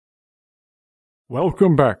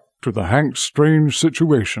Welcome back to the Hank Strange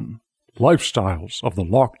Situation, Lifestyles of the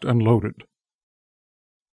Locked and Loaded.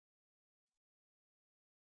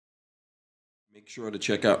 Make sure to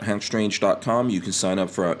check out hankstrange.com. You can sign up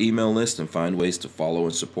for our email list and find ways to follow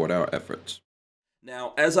and support our efforts.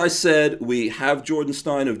 Now, as I said, we have Jordan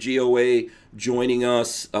Stein of GOA joining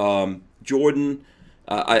us. Jordan,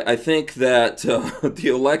 I think that the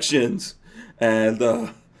elections and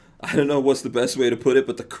I don't know what's the best way to put it,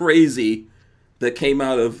 but the crazy that came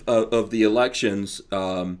out of the elections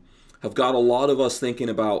have got a lot of us thinking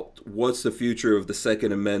about what's the future of the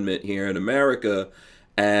Second Amendment here in America.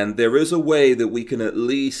 And there is a way that we can at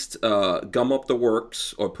least gum up the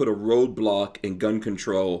works or put a roadblock in gun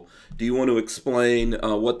control. Do you want to explain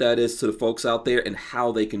what that is to the folks out there and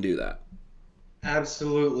how they can do that?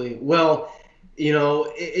 Absolutely. Well, you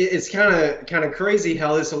know, it's kind of crazy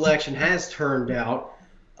how this election has turned out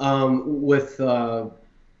with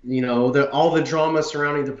you know, all the drama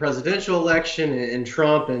surrounding the presidential election and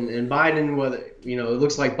Trump and Biden. Whether, you know, it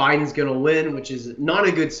looks like Biden's going to win, which is not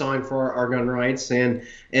a good sign for our gun rights. And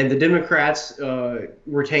the Democrats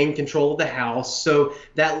retain control of the House, so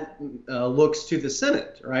that looks to the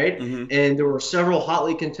Senate, right? Mm-hmm. And there were several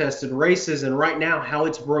hotly contested races. And right now, how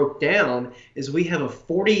it's broke down is we have a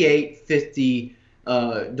 48-50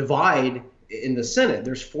 divide in the Senate.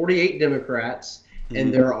 There's 48 Democrats.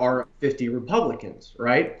 And there are 50 Republicans,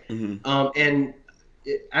 right? Mm-hmm. And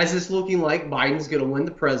as it's looking like Biden's going to win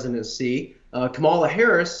the presidency, Kamala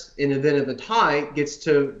Harris, in the event of a tie, gets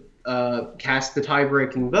to cast the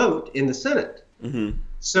tie-breaking vote in the Senate. Mm-hmm.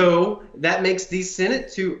 So that makes these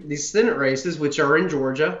Senate races, which are in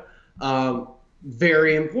Georgia,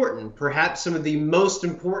 very important. Perhaps some of the most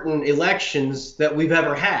important elections that we've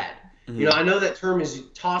ever had. You know, I know that term is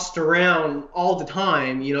tossed around all the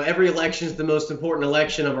time. You know, every election is the most important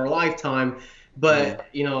election of our lifetime. But,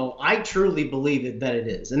 you know, I truly believe that it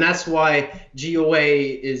is. And that's why GOA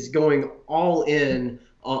is going all in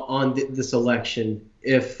on this election.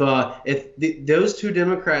 If those two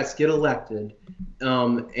Democrats get elected,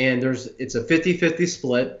 and it's a 50-50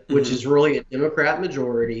 split, which is really a Democrat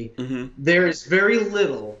majority, there is very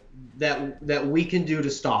little that we can do to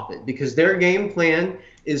stop it, because their game plan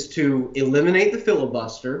is to eliminate the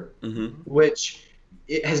filibuster, which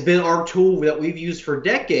it has been our tool that we've used for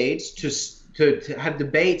decades to have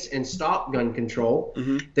debates and stop gun control.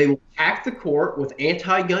 They will pack the court with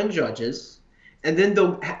anti-gun judges, and then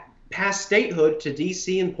they'll pass statehood to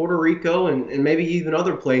D.C. and Puerto Rico and maybe even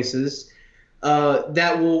other places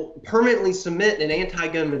that will permanently cement an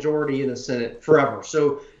anti-gun majority in the Senate forever.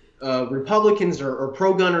 So Republicans or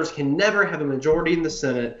pro-gunners can never have a majority in the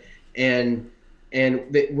Senate, and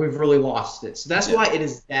we've really lost it. So that's why it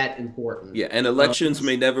is that important. Yeah, and elections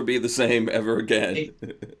may never be the same ever again.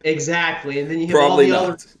 Exactly, and then you have all the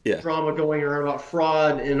other drama going around about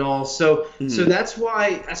fraud and all. So so that's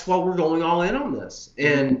why we're going all in on this.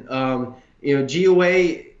 And you know,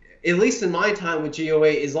 GOA, at least in my time with GOA,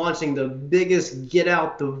 is launching the biggest get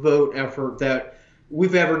out the vote effort that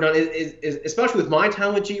we've ever done. Especially with my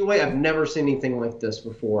time with GOA, I've never seen anything like this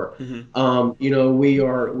before. You know,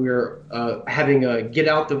 we're having a get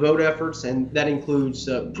out the vote efforts, and that includes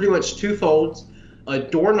pretty much twofold: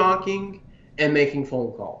 door knocking and making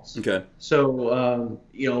phone calls. Okay. So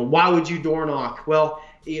you know, why would you door knock? Well,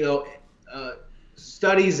 you know,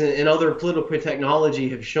 studies and other political technology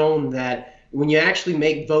have shown that when you actually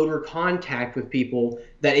make voter contact with people,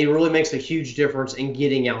 that it really makes a huge difference in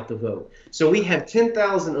getting out the vote. So we have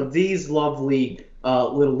 10,000 of these lovely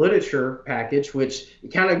little literature package, which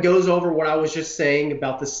kind of goes over what I was just saying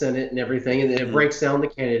about the Senate and everything, and then it breaks down the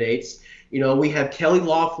candidates. You know, we have Kelly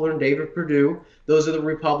Loeffler and David Perdue. Those are the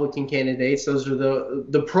Republican candidates. Those are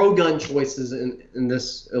the pro-gun choices in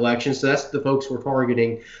this election. So that's the folks we're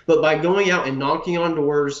targeting. But by going out and knocking on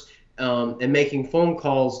doors and making phone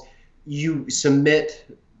calls, you submit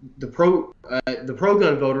the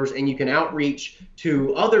pro-gun voters, and you can outreach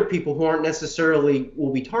to other people who aren't necessarily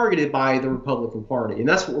will be targeted by the Republican Party. And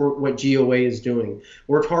that's what GOA is doing.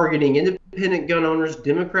 We're targeting independent gun owners,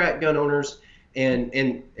 Democrat gun owners, and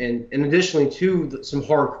additionally to some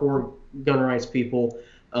hardcore gun rights people,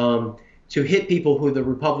 to hit people who the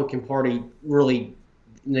Republican Party really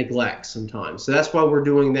neglects sometimes. So that's why we're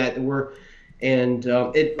doing that.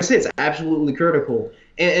 It's absolutely critical.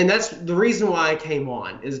 And that's the reason why I came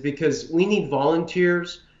on, is because we need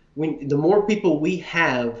volunteers. The more people we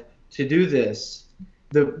have to do this,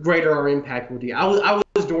 the greater our impact will be. I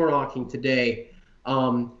was door knocking today.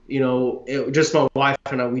 You know, just my wife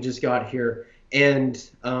and I, we just got here. And,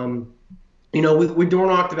 you know, we door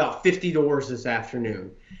knocked about 50 doors this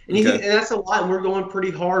afternoon. And, Okay. and that's a lot, and we're going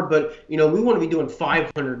pretty hard, but, we want to be doing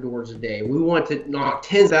 500 doors a day. We want to knock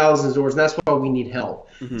 10,000 doors, and that's why we need help.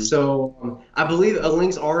 So I believe a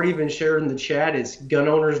link's already been shared in the chat. It's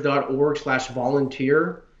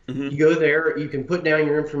gunowners.org/volunteer. You go there, you can put down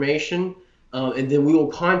your information, and then we will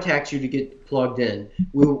contact you to get plugged in.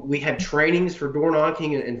 We have trainings for door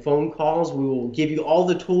knocking and phone calls. We will give you all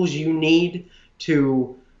the tools you need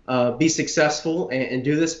to be successful and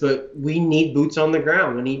do this, but we need boots on the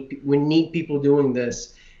ground. We need people doing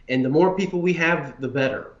this, and the more people we have, the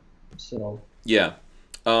better. So yeah.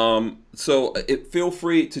 Feel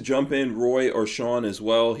free to jump in, Roy or Sean as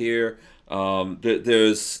well here.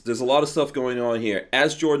 There's a lot of stuff going on here.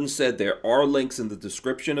 As Jordan said, there are links in the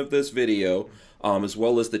description of this video, as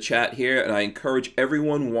well as the chat here, and I encourage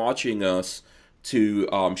everyone watching us to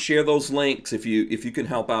share those links if you can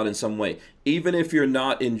help out in some way. Even if you're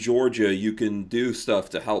not in Georgia, you can do stuff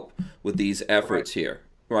to help with these efforts here.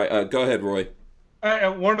 Right. Go ahead, Roy.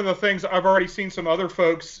 One of the things I've already seen some other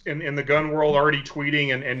folks in the gun world already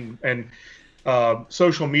tweeting and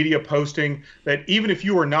social media posting that even if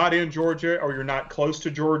you are not in Georgia or you're not close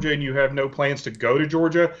to Georgia and you have no plans to go to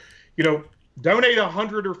Georgia, donate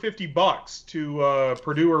 $100 or $50 to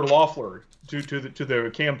Purdue or Loeffler to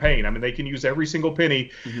the campaign. I mean, they can use every single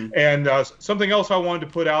penny. And something else I wanted to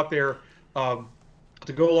put out there to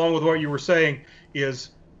go along with what you were saying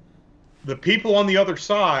is the people on the other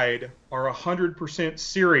side are 100%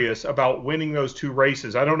 serious about winning those two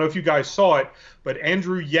races. I don't know if you guys saw it, but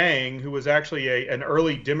Andrew Yang, who was actually an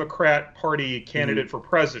early Democrat Party candidate for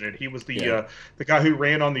president, he was the guy who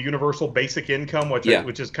ran on the universal basic income, which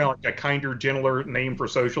is kind of like a kinder, gentler name for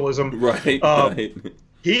socialism. Right. Right.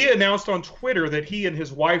 He announced on Twitter that he and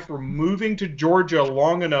his wife were moving to Georgia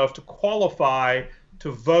long enough to qualify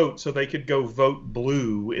to vote so they could go vote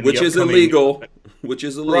blue. Which is illegal. Which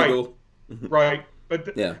is illegal. Right.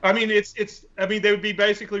 But I mean, they would be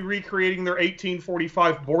basically recreating their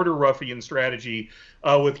 1845 border ruffian strategy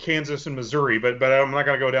with Kansas and Missouri. But I'm not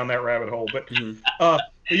going to go down that rabbit hole. But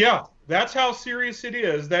yeah, that's how serious it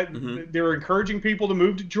is. That they're encouraging people to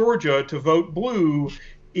move to Georgia to vote blue.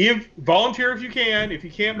 Volunteer if you can. If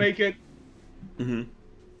you can't make it,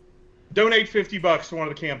 donate $50 to one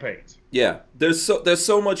of the campaigns. Yeah, there's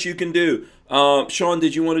so much you can do. Sean,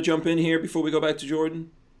 did you want to jump in here before we go back to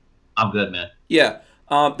Jordan? I'm good, man. Yeah,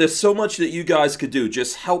 there's so much that you guys could do.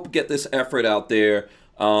 Just help get this effort out there.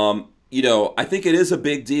 I think it is a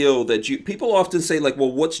big deal that people often say, like,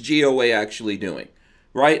 well, what's GOA actually doing?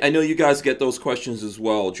 Right? I know you guys get those questions as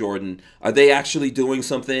well, Jordan. Are they actually doing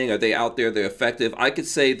something? Are they out there? They're effective? I could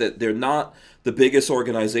say that they're not the biggest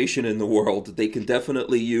organization in the world. They can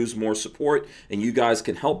definitely use more support, and you guys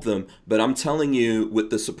can help them. But I'm telling you, with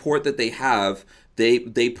the support that they have,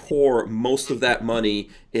 they pour most of that money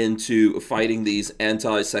into fighting these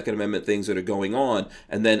anti-Second Amendment things that are going on.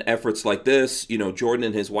 And then efforts like this, Jordan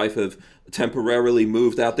and his wife have temporarily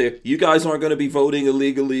moved out there. You guys aren't going to be voting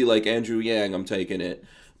illegally like Andrew Yang, I'm taking it.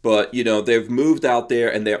 But, they've moved out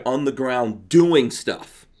there and they're on the ground doing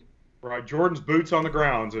stuff. Right, Jordan's boots on the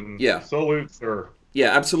grounds, and salute, sir.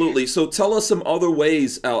 Yeah, absolutely. So tell us some other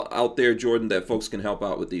ways out there, Jordan, that folks can help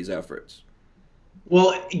out with these efforts.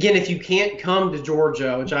 Well, again, if you can't come to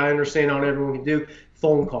Georgia, which I understand not everyone can do,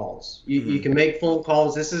 phone calls. You can make phone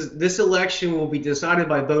calls. This election will be decided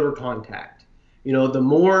by voter contact. The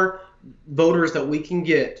more voters that we can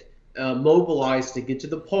get mobilized to get to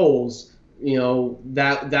the polls,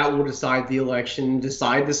 that will decide the election,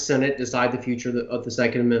 decide the Senate, decide the future of the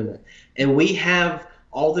Second Amendment. And we have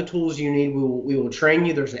all the tools you need. We will train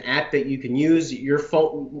you. There's an app that you can use. Your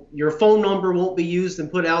phone number won't be used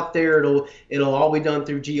and put out there. It'll all be done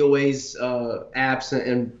through GOA's apps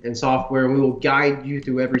and software. And we will guide you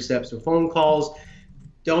through every step. So phone calls,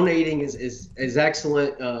 donating is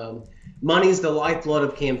excellent. Money's the lifeblood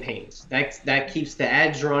of campaigns. That keeps the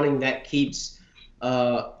ads running. That keeps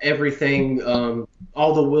everything,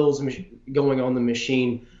 all the wheels going on the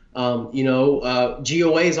machine.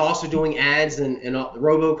 GOA is also doing ads and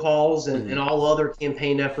robocalls and all other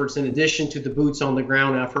campaign efforts in addition to the boots on the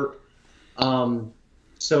ground effort.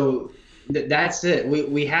 So that's it.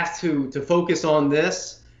 We have to focus on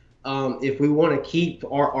this if we want to keep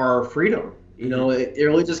our freedom. It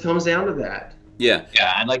really just comes down to that. Yeah.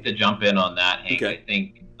 Yeah, I'd like to jump in on that, Hank. Okay. I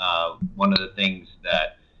think one of the things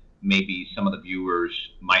that maybe some of the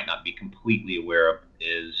viewers might not be completely aware of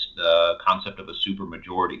is the concept of a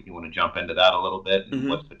supermajority. You want to jump into that a little bit and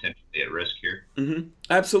what's potentially at risk here?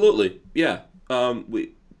 Absolutely. Yeah.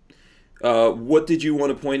 What did you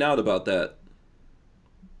want to point out about that?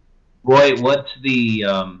 Roy, what's the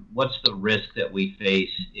risk that we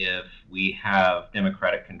face if we have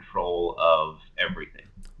democratic control of everything?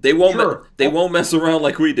 They won't. Sure. They won't mess around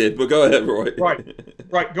like we did. But go ahead, Roy.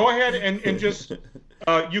 Right. Go ahead and just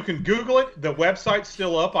you can Google it. The website's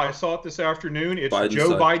still up. I saw it this afternoon. It's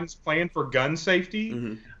Joe Biden's plan for gun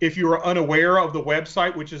safety. If you are unaware of the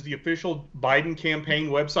website, which is the official Biden campaign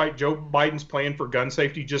website, Joe Biden's plan for gun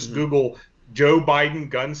safety, just Google Joe Biden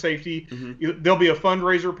gun safety. There'll be a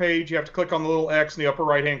fundraiser page. You have to click on the little X in the upper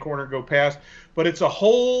right-hand corner and go past. But it's a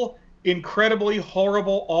whole incredibly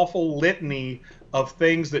horrible, awful litany of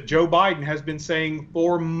things that Joe Biden has been saying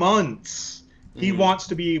for months he wants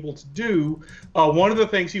to be able to do. One of the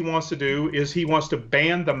things he wants to do is he wants to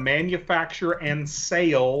ban the manufacture and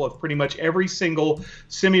sale of pretty much every single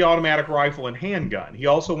semi-automatic rifle and handgun. He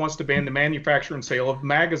also wants to ban the manufacture and sale of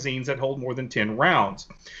magazines that hold more than 10 rounds.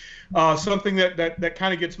 Something that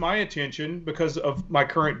kind of gets my attention because of my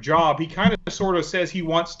current job. He kind of sort of says he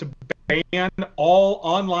wants to ban all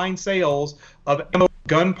online sales of ammo,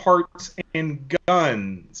 gun parts, and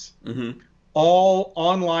guns. All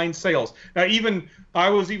online sales. Now, I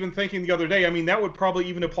was even thinking the other day, I mean, that would probably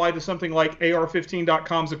even apply to something like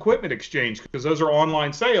AR15.com's Equipment Exchange, because those are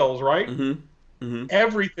online sales, right?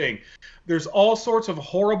 Everything. There's all sorts of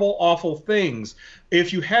horrible, awful things.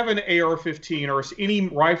 If you have an AR-15 or any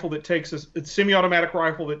rifle that takes a semi-automatic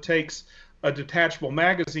rifle that takes a detachable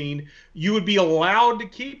magazine, you would be allowed to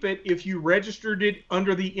keep it if you registered it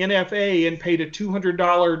under the NFA and paid a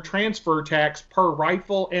 $200 transfer tax per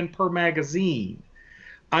rifle and per magazine.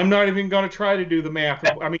 I'm not even going to try to do the math.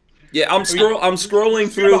 I mean, I'm scrolling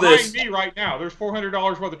through this. Behind me right now, there's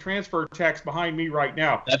 $400 worth of transfer tax behind me right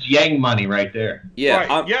now. That's Yang money right there. Yeah,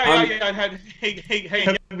 right. I had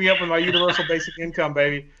hey, me up with my universal basic income,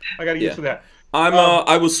 baby. I got to use for that.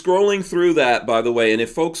 I was scrolling through that, by the way, and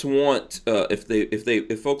if folks want,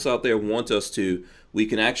 if folks out there want us to, we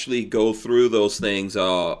can actually go through those things,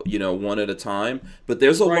 one at a time. But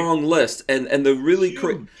there's a long list, and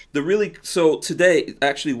so today,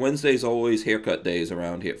 actually, Wednesday's always haircut days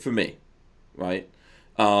around here for me, right?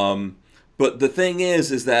 But the thing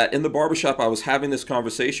is that in the barbershop, I was having this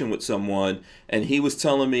conversation with someone, and he was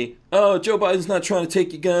telling me, oh, Joe Biden's not trying to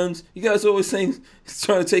take your guns. You guys always saying he's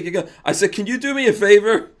trying to take your gun. I said, can you do me a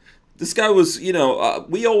favor? This guy was,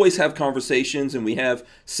 we always have conversations, and we have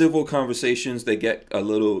civil conversations that get a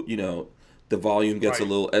little, the volume gets a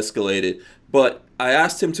little escalated. But I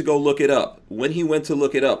asked him to go look it up. When he went to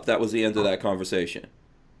look it up, that was the end of that conversation.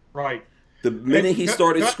 Right. The minute he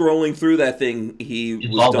started scrolling through that thing, he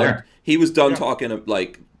was done. He was done talking,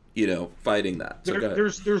 fighting that. So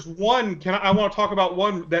there's one. I want to talk about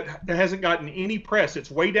one that hasn't gotten any press. It's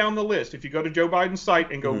way down the list. If you go to Joe Biden's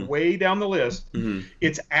site and go way down the list,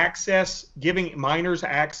 it's giving minors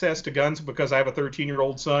access to guns, because I have a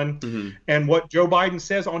 13-year-old son. And what Joe Biden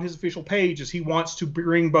says on his official page is he wants to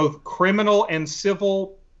bring both criminal and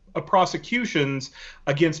civil prosecutions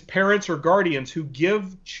against parents or guardians who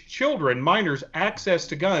give children, minors, access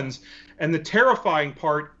to guns. And the terrifying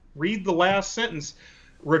part, read the last sentence,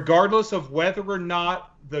 regardless of whether or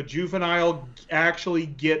not the juvenile actually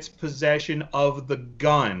gets possession of the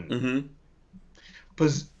gun.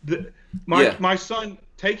 My son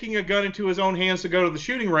taking a gun into his own hands to go to the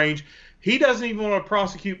shooting range, he doesn't even want to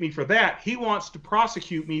prosecute me for that. He wants to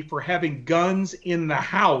prosecute me for having guns in the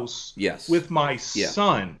house with my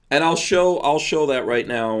son. And I'll show that right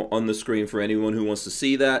now on the screen for anyone who wants to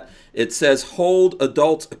see that. It says, hold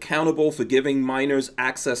adults accountable for giving minors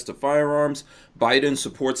access to firearms. Biden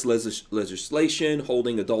supports legislation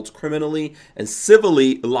holding adults criminally and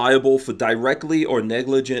civilly liable for directly or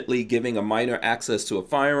negligently giving a minor access to a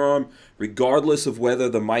firearm, regardless of whether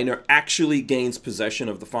the minor actually gains possession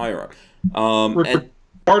of the firearm.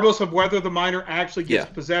 Regardless of whether the minor actually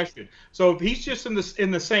gets possession. So if he's just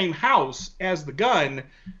in the same house as the gun,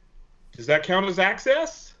 does that count as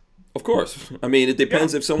access? Of course. I mean, it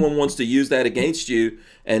depends if someone wants to use that against you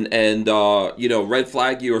and red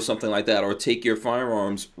flag you or something like that, or take your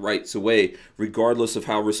firearms rights away, regardless of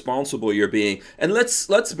how responsible you're being. And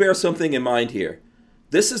let's bear something in mind here.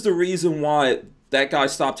 This is the reason why that guy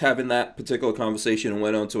stopped having that particular conversation and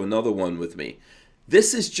went on to another one with me.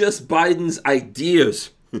 This is just Biden's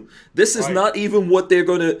ideas. This is not even what they're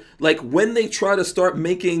going to, when they try to start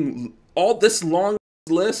making all this long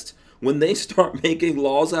list, when they start making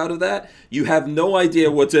laws out of that, you have no idea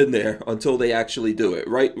what's in there until they actually do it.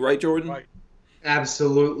 Right, Jordan? Right.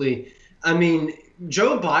 Absolutely. I mean,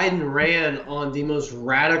 Joe Biden ran on the most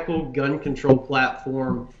radical gun control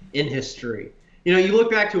platform in history. You look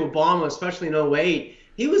back to Obama, especially in 2008,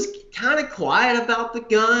 he was kind of quiet about the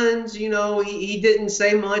guns. He didn't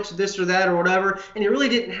say much, this or that or whatever, and he really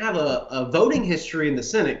didn't have a voting history in the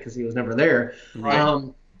Senate because he was never there. Right.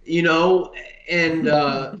 you know, and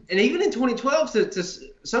even in 2012, to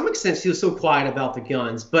some extent, he was so quiet about the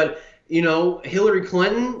guns. But you know, Hillary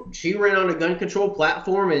Clinton, she ran on a gun control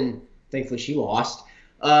platform, and thankfully she lost.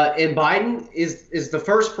 And Biden is the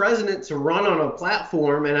first president to run on a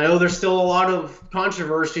platform, and I know there's still a lot of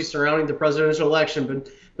controversy surrounding the presidential election,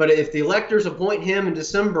 but if the electors appoint him in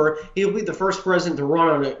December, he'll be the first president to run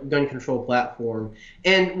on a gun control platform.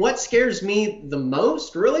 And what scares me the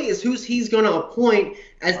most, really, is who he's going to appoint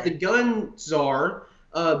as the gun czar.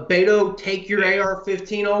 Beto, take your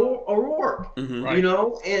AR-15 O'Rourke. Mm-hmm. You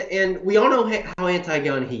know, and we all know how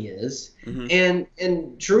anti-gun he is. Mm-hmm.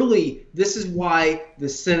 And truly, this is why the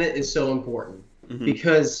Senate is so important. Mm-hmm.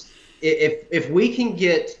 Because if we can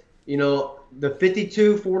get, you know, the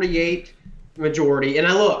 52-48 majority, and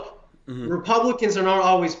mm-hmm. Republicans are not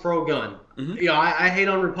always pro-gun. Mm-hmm. You know, I hate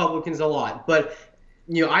on Republicans a lot, but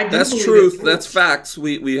you know, that's truth. That's facts.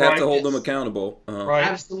 We have to hold them accountable. Right.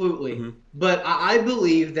 Absolutely. Mm-hmm. But I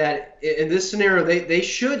believe that in this scenario, they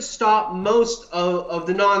should stop most of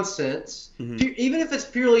the nonsense, mm-hmm. even if it's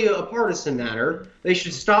purely a partisan matter. They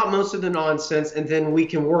should stop most of the nonsense, and then we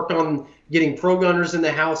can work on getting pro-gunners in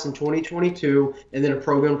the House in 2022, and then a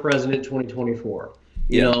pro-gun president in 2024.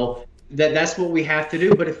 You know, that's what we have to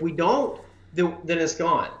do. But if we don't, then it's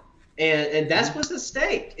gone. And that's what's at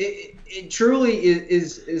stake. It truly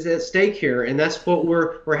is at stake here, and that's what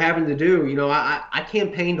we're having to do. You know, I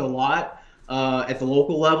campaigned a lot at the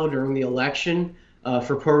local level during the election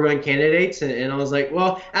for pro-gun candidates, and I was like,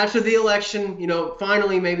 well, after the election, you know,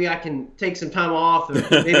 finally maybe I can take some time off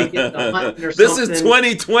and maybe get the hunting or this something. This is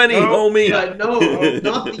 2020, homie. But no,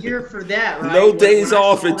 not the year for that, right? No days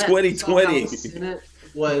off in 2020. The Senate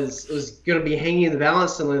was going to be hanging in the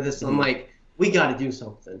balance on this. I'm like, we got to do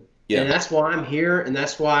something. Yeah. And that's why I'm here, and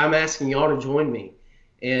that's why I'm asking y'all to join me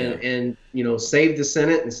and you know, save the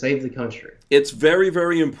Senate and save the country. It's very,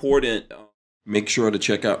 very important. Make sure to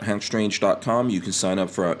check out hankstrange.com. You can sign up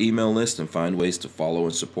for our email list and find ways to follow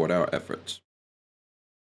and support our efforts.